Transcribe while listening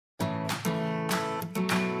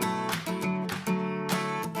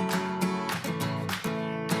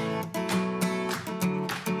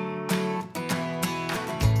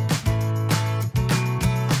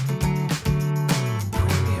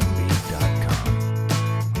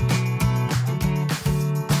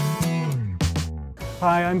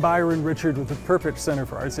Hi, I'm Byron Richard with the Perpich Center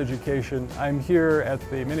for Arts Education. I'm here at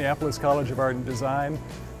the Minneapolis College of Art and Design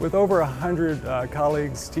with over 100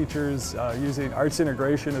 colleagues, teachers using arts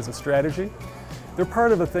integration as a strategy. They're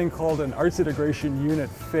part of a thing called an Arts Integration Unit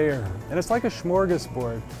Fair, and it's like a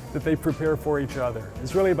smorgasbord that they prepare for each other.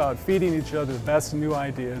 It's really about feeding each other the best new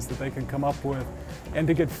ideas that they can come up with and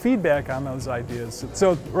to get feedback on those ideas.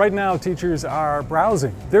 So right now teachers are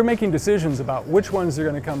browsing. They're making decisions about which ones they're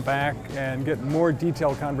going to come back and get more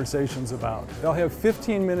detailed conversations about. They'll have 3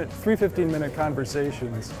 15-minute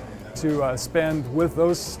conversations to spend with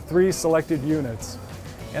those 3 selected units.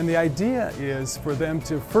 And the idea is for them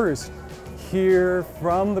to first hear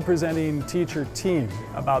from the presenting teacher team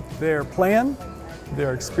about their plan,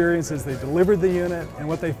 their experience as they delivered the unit, and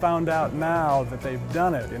what they found out now that they've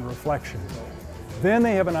done it in reflection. Then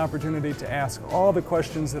they have an opportunity to ask all the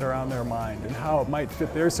questions that are on their mind and how it might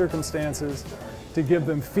fit their circumstances, to give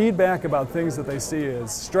them feedback about things that they see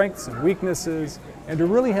as strengths and weaknesses, and to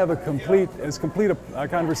really have as complete a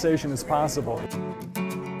conversation as possible.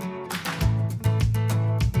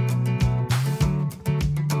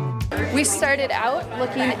 We started out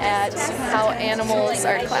looking at how animals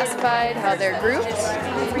are classified, how they're grouped.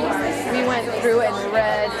 We went through and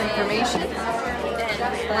read information,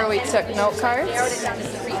 where we took note cards.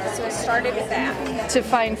 So we started with that. To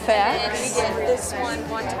find facts. This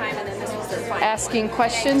one time, and then this was their final. Asking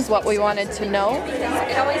questions, what we wanted to know.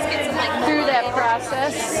 It always gets them like through that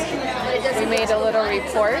process, we made a little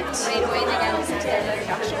report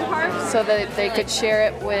so that they could share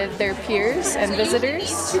it with their peers and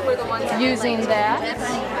visitors. Using that,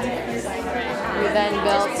 we then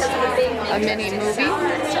built a mini movie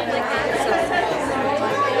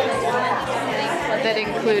that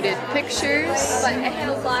included pictures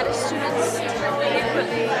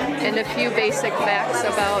and a few basic facts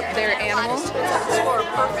about their animal.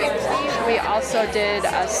 We also did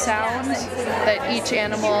a sound that each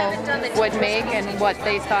animal would make and what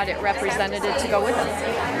they thought it represented to go with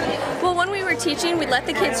it. Well, when we were teaching, we'd let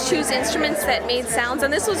the kids choose instruments that made sounds,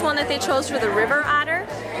 and this was one that they chose for the river otter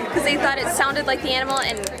because they thought it sounded like the animal,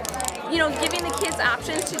 and you know, giving the kids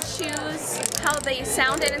options to choose how they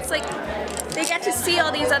sounded. It's like they got to see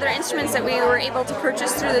all these other instruments that we were able to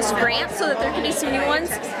purchase through this grant so that there could be some new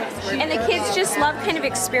ones. And the kids just love kind of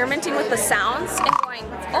experimenting with the sounds and going,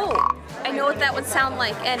 oh, I know what that would sound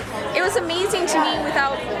like. And it was amazing to me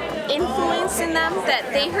without influencing them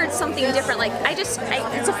that they heard something different. Like, it's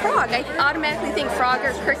a frog. I automatically think frog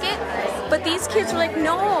or cricket. But these kids were like,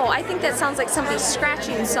 no, I think that sounds like somebody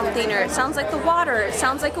scratching something, or it sounds like the water, or it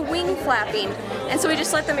sounds like a wing flapping. And so we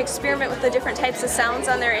just let them experiment with the different types of sounds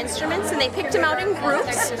on their instruments, and they picked them out in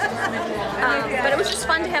groups. But it was just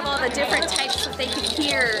fun to have all the different types that they could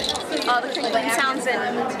hear, all the crinkling sounds.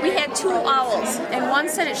 And we had 2 owls, and one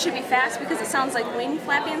said it should be fast because it sounds like wing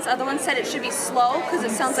flappings. The other one said it should be slow because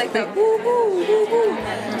it sounds like the woo woo woo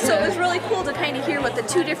woo. So it was really cool to kind of hear what the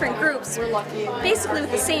 2 different groups, basically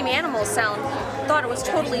with the same animal sound, thought it was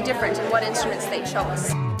totally different in what instruments they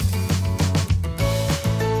chose.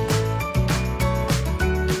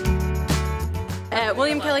 At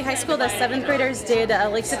William Kelly High School, the 7th graders did a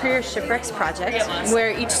Lake Superior Shipwrecks project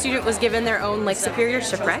where each student was given their own Lake Superior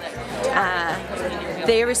shipwreck.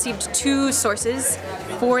 They received 2 sources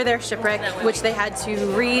for their shipwreck, which they had to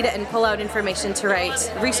read and pull out information to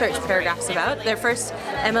write research paragraphs about. Their first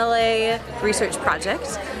MLA research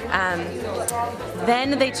project.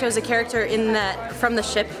 Then they chose a character from the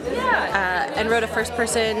ship and wrote a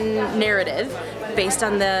first-person narrative based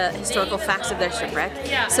on the historical facts of their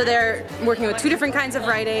shipwreck. So they're working with 2 different kinds of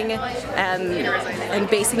writing and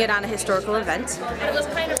basing it on a historical event.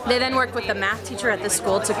 They then worked with the math teacher at the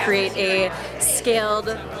school to create a scaled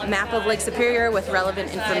map of Lake Superior with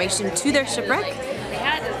relevant information to their shipwreck.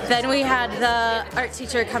 Then we had the art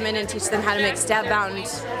teacher come in and teach them how to make stab-bound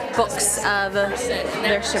books of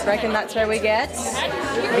their shipwreck, and that's where we get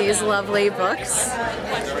these lovely books.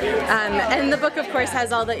 And the book, of course,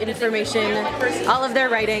 has all the information, all of their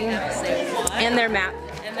writing, and their map,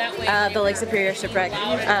 the Lake Superior shipwreck.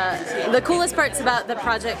 The coolest parts about the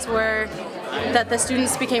project were that the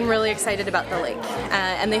students became really excited about the lake,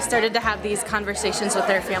 and they started to have these conversations with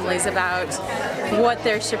their families about what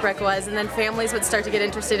their shipwreck was, and then families would start to get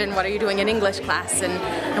interested in what are you doing in English class,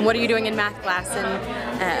 and what are you doing in math class,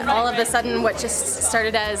 and all of a sudden what just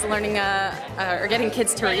started as learning or getting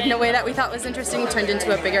kids to read in a way that we thought was interesting turned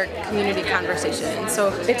into a bigger community conversation. And so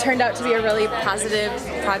it turned out to be a really positive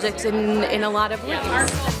project in a lot of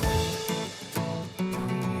ways.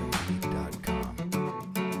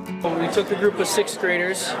 We took a group of 6th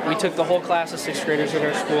graders. We took the whole class of 6th graders at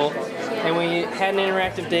our school, and we had an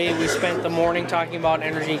interactive day. We spent the morning talking about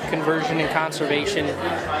energy conversion and conservation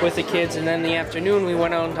with the kids, and then in the afternoon we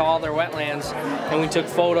went out into all their wetlands and we took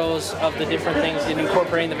photos of the different things and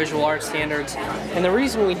incorporating the visual art standards. And the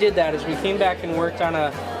reason we did that is we came back and worked on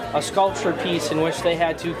a sculpture piece in which they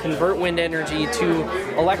had to convert wind energy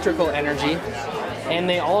to electrical energy, and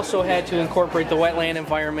they also had to incorporate the wetland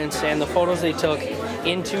environments and the photos they took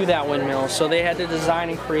into that windmill. So they had to design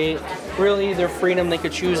and create really their freedom. They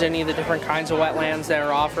could choose any of the different kinds of wetlands that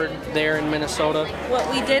are offered there in Minnesota. What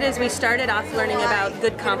we did is we started off learning about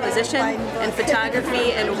good composition and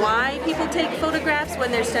photography and why people take photographs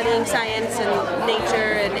when they're studying science and nature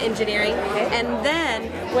and engineering. And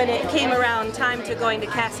then when it came around time to going to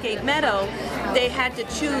Cascade Meadow, they had to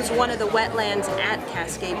choose one of the wetlands at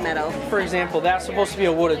Cascade Meadow. For example, that's supposed to be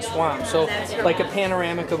a wooded swamp. So like a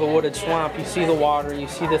panoramic of a wooded swamp, you see the water, you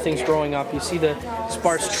see the things growing up, you see the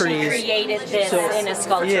sparse trees. She created this in a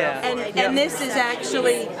sculpture. Yeah. And this is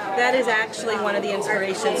actually, that is actually one of the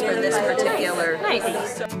inspirations for this particular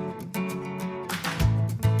piece.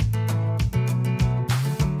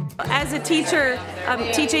 As a teacher,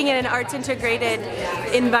 teaching in an arts integrated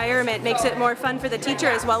environment makes it more fun for the teacher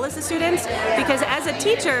as well as the students, because as a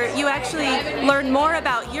teacher you actually learn more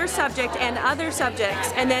about your subject and other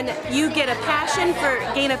subjects, and then you get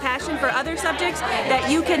gain a passion for other subjects that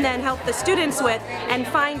you can then help the students with and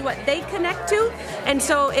find what they connect to. And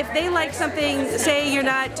so if they like something, say you're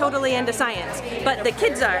not totally into science, but the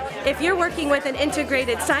kids are, if you're working with an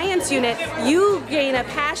integrated science unit, you gain a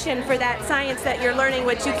passion for that science that you're learning,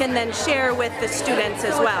 which you can then share with the students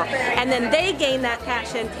as well. And then they gain that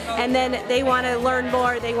passion, and then they want to learn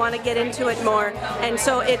more, they want to get into it more. And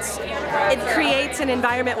so it creates an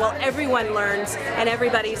environment where everyone learns and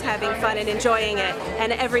everybody's having fun and enjoying it,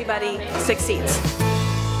 and everybody succeeds.